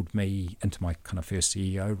enabled me into my kind of first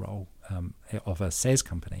CEO role of a SaaS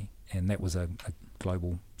company, and that was a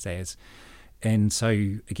global SaaS. And so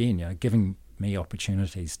again, giving me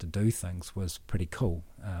opportunities to do things was pretty cool,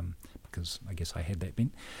 because I guess I had that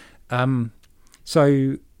bent.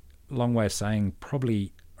 So, long way of saying,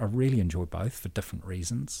 probably I really enjoy both for different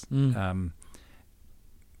reasons. And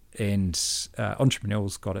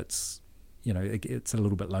entrepreneurial's got its, it's a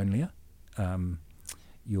little bit lonelier.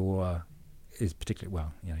 Is particularly,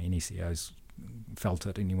 any CEOs felt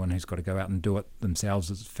it. Anyone who's got to go out and do it themselves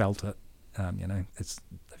has felt it. It's,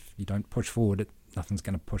 if you don't push forward, nothing's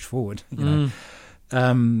going to push forward.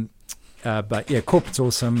 But yeah, corporate's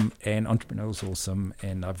awesome and entrepreneurial's awesome,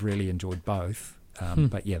 and I've really enjoyed both.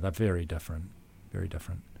 But yeah, they're very different, very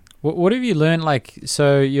different. What have you learned? Like,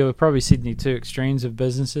 so you're probably sitting at two extremes of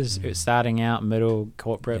businesses, starting out, middle,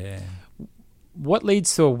 corporate. Yeah. What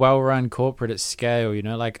leads to a well-run corporate at scale?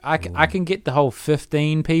 I can get the whole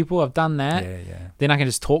 15 people. I've done that. Yeah. Then I can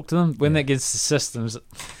just talk to them. When that gets to systems.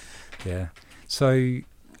 Yeah. So,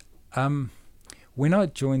 when I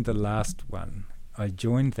joined the last one, I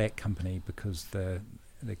joined that company because the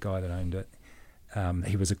guy that owned it,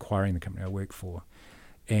 he was acquiring the company I worked for,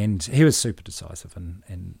 and he was super decisive,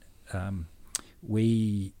 and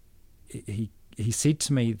he said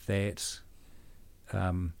to me that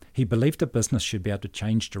he believed a business should be able to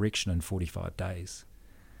change direction in 45 days,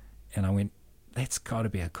 and I went, that's got to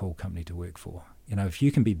be a cool company to work for. If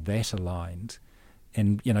you can be that aligned.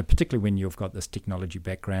 And, particularly when you've got this technology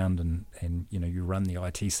background and you run the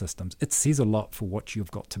IT systems, it says a lot for what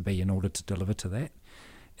you've got to be in order to deliver to that.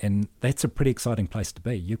 And that's a pretty exciting place to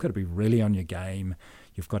be. You've got to be really on your game.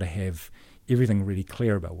 You've got to have everything really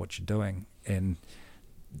clear about what you're doing. And,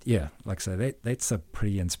 yeah, like I say, that's a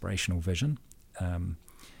pretty inspirational vision.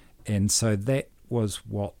 And so that was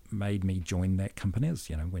what made me join that company, is,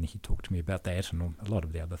 when he talked to me about that and a lot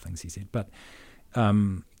of the other things he said. But,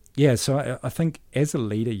 yeah, so I think as a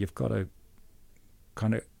leader, you've got to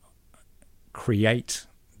kind of create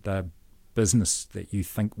the business that you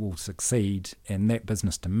think will succeed, and that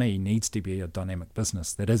business, to me, needs to be a dynamic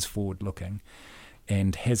business that is forward-looking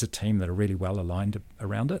and has a team that are really well aligned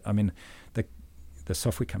around it. I mean, the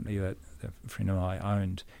software company that a friend and I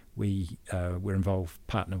owned, we were involved,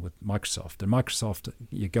 partner with Microsoft. And Microsoft,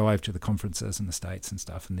 you go over to the conferences in the States and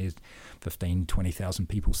stuff, and there's 15, 20,000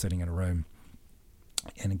 people sitting in a room.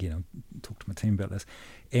 And again, I talked to my team about this,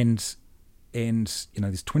 and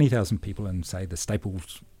there's 20,000 people in, say, the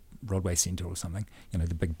Staples Broadway Centre or something,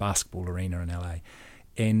 the big basketball arena in LA,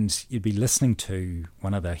 and you'd be listening to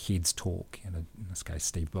one of the heads talk, in this case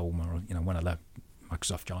Steve Ballmer, or one of the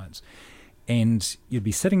Microsoft giants, and you'd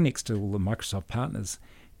be sitting next to all the Microsoft partners,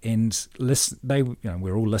 and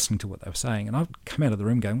we're all listening to what they were saying, and I'd come out of the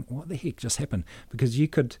room going, what the heck just happened? Because you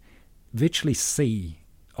could virtually see,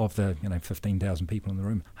 of the 15,000 people in the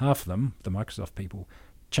room, half of them, the Microsoft people,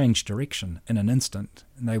 changed direction in an instant,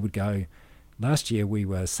 and they would go, last year we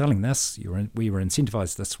were selling this, we were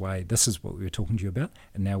incentivized this way, this is what we were talking to you about,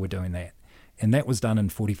 and now we're doing that. And that was done in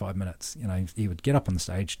 45 minutes. He would get up on the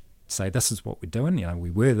stage, say, this is what we're doing, we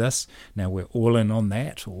were this, now we're all in on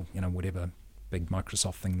that, or whatever big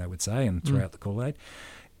Microsoft thing they would say, and throughout the Kool-Aid.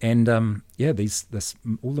 And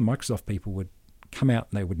all the Microsoft people would come out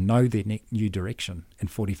and they would know their new direction in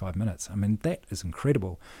 45 minutes. I mean, that is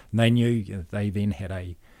incredible. And they knew, they then had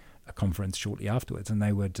a conference shortly afterwards, and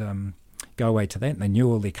they would go away to that, and they knew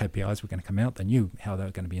all their KPIs were going to come out. They knew how they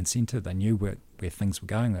were going to be incented. They knew where things were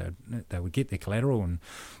going. They would get their collateral and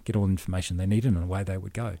get all the information they needed, and away they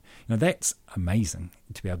would go. That's amazing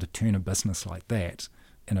to be able to turn a business like that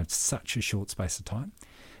in such a short space of time.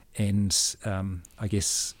 And I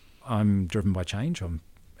guess I'm driven by change. I'm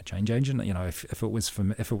a change agent. If it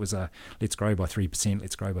was a let's grow by 3%,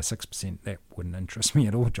 let's grow by 6%, that wouldn't interest me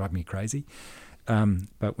at all. Drive me crazy.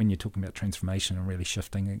 But when you're talking about transformation and really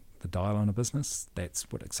shifting the dial on a business, that's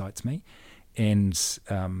what excites me. And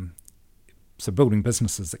so building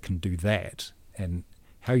businesses that can do that, and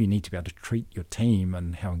how you need to be able to treat your team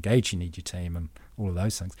and how engaged you need your team and all of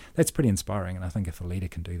those things, that's pretty inspiring. And I think if a leader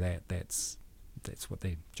can do that, that's what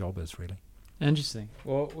their job is, really. Interesting.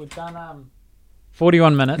 Well, we've done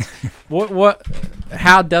 41 minutes.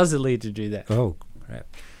 How does a leader do that? Oh, crap.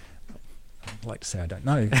 I'd like to say I don't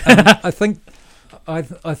know. I think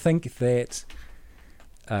that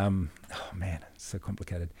oh man, it's so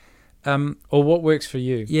complicated. Or what works for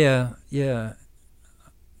you? Yeah.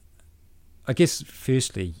 I guess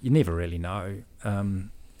firstly, you never really know.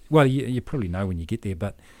 Well, you probably know when you get there,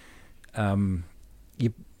 but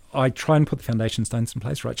I try and put the foundation stones in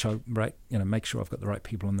place, right? Make sure I've got the right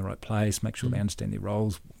people in the right place, make sure they understand their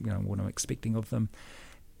roles, what I'm expecting of them,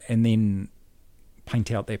 and then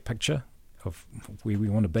paint out that picture of where we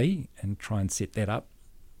want to be and try and set that up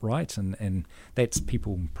right. And that's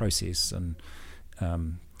people, process, and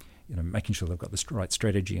making sure they've got the right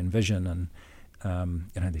strategy and vision. And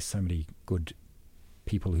there's so many good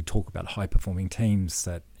people who talk about high performing teams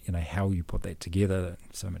that how you put that together,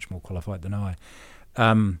 so much more qualified than I.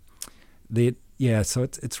 So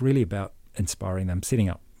it's really about inspiring them, setting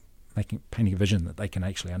up, painting a vision that they can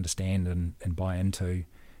actually understand and buy into,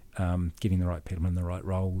 getting the right people in the right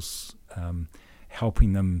roles,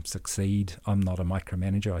 helping them succeed. I'm not a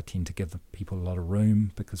micromanager. I tend to give the people a lot of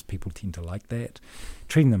room because people tend to like that.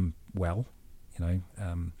 Treating them well, one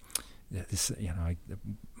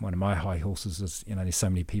of my high horses is, there's so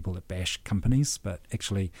many people that bash companies, but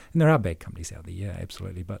actually, and there are bad companies out there, yeah,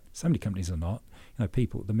 absolutely, but so many companies are not.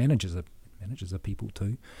 People, the managers are people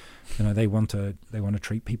too. They want to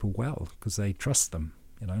treat people well because they trust them.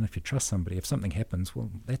 And if you trust somebody, if something happens,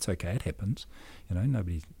 well, that's okay. It happens.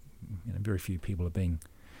 Nobody, very few people are being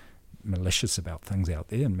malicious about things out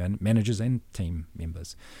there, and managers and team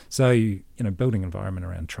members. So, building an environment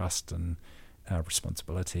around trust and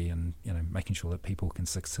responsibility, and making sure that people can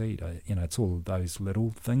succeed. It's all those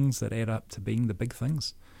little things that add up to being the big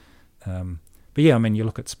things. But yeah, you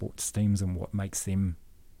look at sports teams and what makes them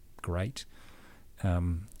great,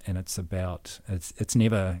 and it's about it's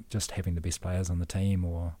never just having the best players on the team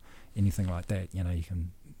or anything like that. You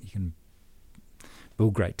can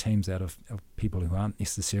build great teams out of people who aren't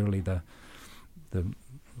necessarily the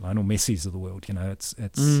Lionel Messis of the world. It's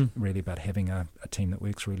really about having a team that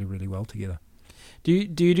works really, really well together. Do you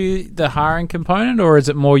do the hiring component, or is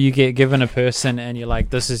it more you get given a person and you're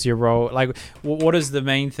like, this is your role? Like, what is the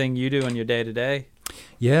main thing you do in your day to day?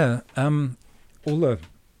 Yeah, all the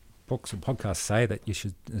books and podcasts say that the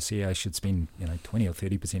CEO should spend 20 or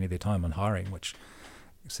 30% of their time on hiring, which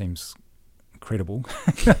seems incredible.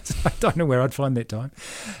 I don't know where I'd find that time.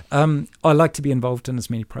 I like to be involved in as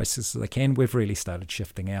many processes as I can. We've really started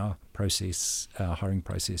shifting our hiring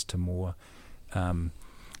process to more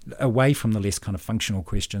away from the less kind of functional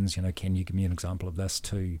questions, can you give me an example of this,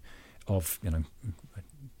 of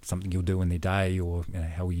something you'll do in their day, or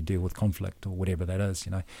how will you deal with conflict, or whatever that is,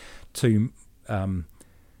 to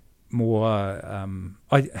more I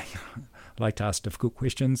like to ask difficult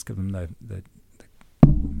questions, give them the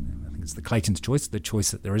I think it's the Clayton's choice, the choice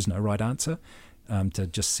that there is no right answer, to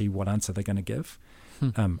just see what answer they're going to give.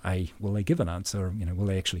 Will they give an answer? Will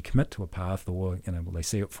they actually commit to a path, or will they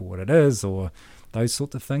see it for what it is, or those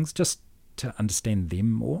sorts of things, just to understand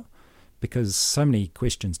them more, because so many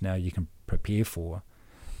questions now you can prepare for,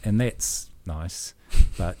 and that's nice,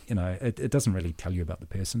 but it doesn't really tell you about the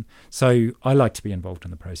person. So I like to be involved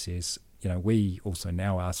in the process. We also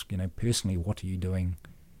now ask, personally, what are you doing,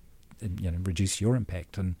 reduce your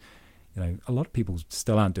impact, and a lot of people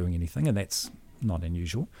still aren't doing anything, and that's not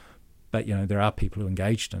unusual. But, there are people who are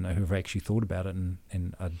engaged and who have actually thought about it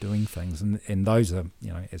and are doing things. And those are,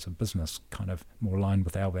 as a business, kind of more aligned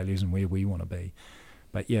with our values and where we want to be.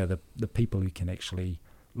 But, yeah, the people who can actually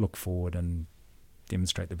look forward and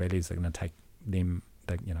demonstrate the values that are going to take them,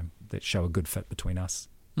 that show a good fit between us.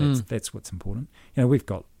 That's what's important. We've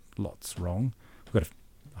got lots wrong. We've got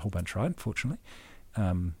a whole bunch right, fortunately.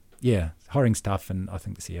 hiring's tough, and I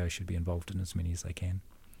think the CEO should be involved in as many as they can.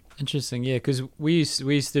 Interesting, yeah, because we used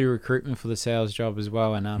to do recruitment for the sales job as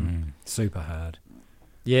well, and super hard.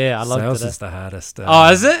 yeah, I love sales it. is the hardest.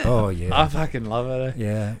 Oh, is it? Oh, yeah. I fucking love it.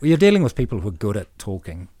 Yeah, well, you're dealing with people who are good at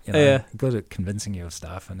talking, Yeah. good at convincing you of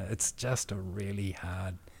stuff, and it's just a really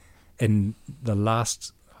hard. In the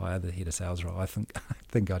last hire, the head of sales role, I think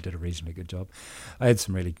I did a reasonably good job. I had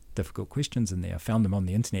some really difficult questions in there. I found them on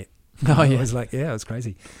the internet. Oh, yeah. I was like, it was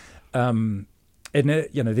crazy. And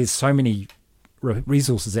there's so many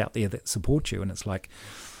resources out there that support you, and it's like.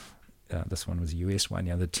 This one was a US one,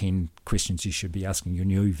 the 10 questions you should be asking your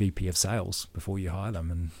new VP of sales before you hire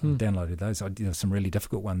them, and I downloaded those. I did some really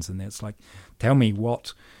difficult ones in there. It's like, tell me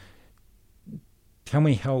what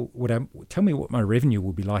my revenue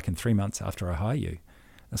will be like in 3 months after I hire you.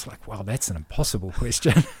 It's like, wow, that's an impossible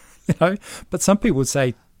question, But some people would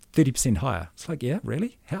say 30% higher. It's like, yeah,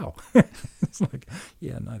 really? How? It's like,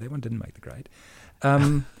 yeah, no, that one didn't make the grade.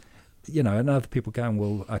 And other people going,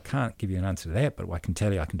 well, I can't give you an answer to that, but I can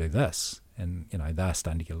tell you I can do this. And, they're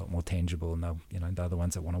starting to get a lot more tangible, and they're the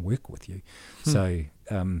ones that want to work with you. So,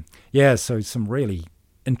 so some really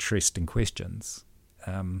interesting questions,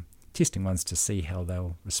 testing ones to see how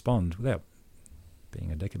they'll respond without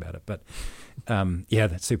being a dick about it. But,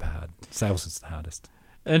 that's super hard. Sales is the hardest.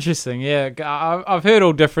 Interesting, yeah. I've heard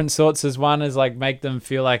all different sorts. As one is like make them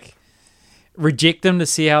feel like, reject them to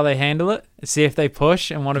see how they handle it, see if they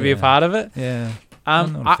push and want to be a part of it. Yeah.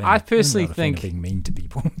 I personally think being mean to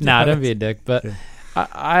people. Nah, don't be a dick. But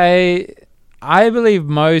I believe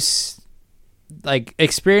most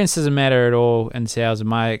experience doesn't matter at all in sales, in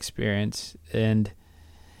my experience, and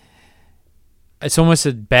it's almost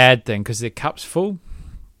a bad thing because their cup's full.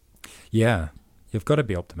 Yeah, you've got to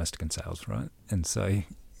be optimistic in sales, right? And so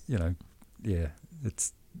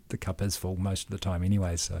it's the cup is full most of the time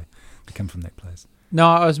anyway, so they come from that place. No,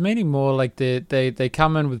 I was meaning more like they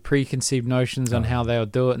come in with preconceived notions on how they'll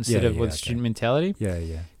do it instead of with student mentality. Yeah,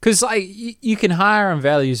 yeah. Because you can hire on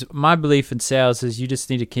values. My belief in sales is you just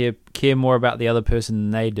need to care more about the other person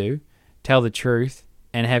than they do, tell the truth,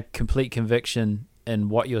 and have complete conviction in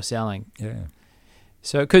what you're selling. Yeah.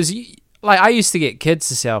 So, because I used to get kids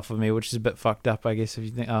to sell for me, which is a bit fucked up, I guess, if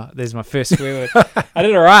you think, oh, there's my first swear word. I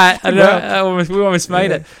did all right. We almost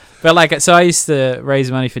made it. But so I used to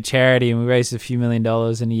raise money for charity, and we raised a few $1 million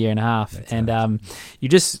in a year and a half. That's and you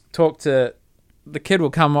just talk to the kid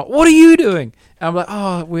will come up, what are you doing? And I'm like,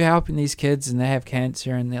 oh, we're helping these kids and they have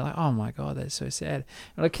cancer, and they're like, oh my God, that's so sad.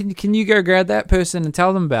 I'm like, can you go grab that person and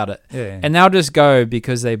tell them about it? Yeah. And they'll just go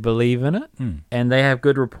because they believe in it and they have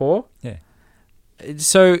good rapport. Yeah.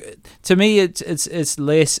 So to me, it's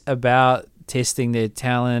less about testing their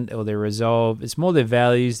talent or their resolve. It's more their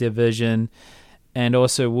values, their vision, and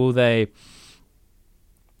also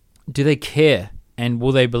do they care and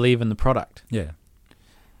will they believe in the product? Yeah.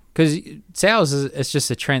 Because sales it's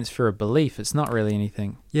just a transfer of belief. It's not really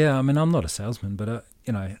anything. Yeah, I mean, I'm not a salesman, but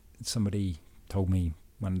somebody told me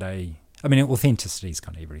one day. I mean, authenticity is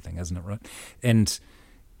kind of everything, isn't it, right? And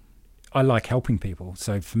I like helping people.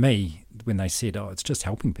 So for me, when they said, "Oh, it's just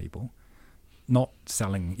helping people," not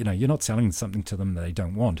selling. You're not selling something to them that they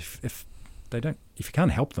don't want. If you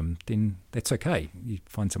can't help them, then that's okay. You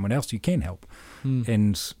find someone else you can help,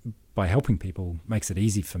 and by helping people makes it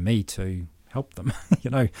easy for me to help them.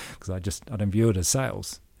 Because I don't view it as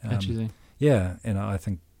sales. Interesting. Yeah, and I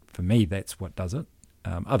think for me that's what does it.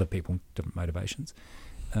 Other people, different motivations,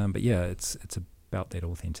 but yeah, it's about that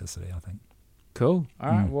authenticity, I think. Cool. All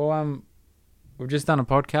right. Well, we've just done a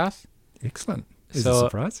podcast. Excellent. Is it a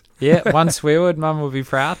surprise? Yeah, one swear word. Mum will be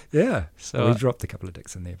proud. Yeah. So we dropped a couple of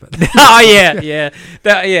dicks in there, but oh yeah.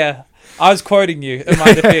 I was quoting you in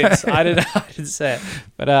my defense. I didn't say it,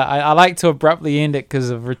 but I like to abruptly end it because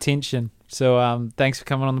of retention. So thanks for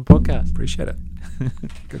coming on the podcast. Appreciate it.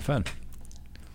 Good fun.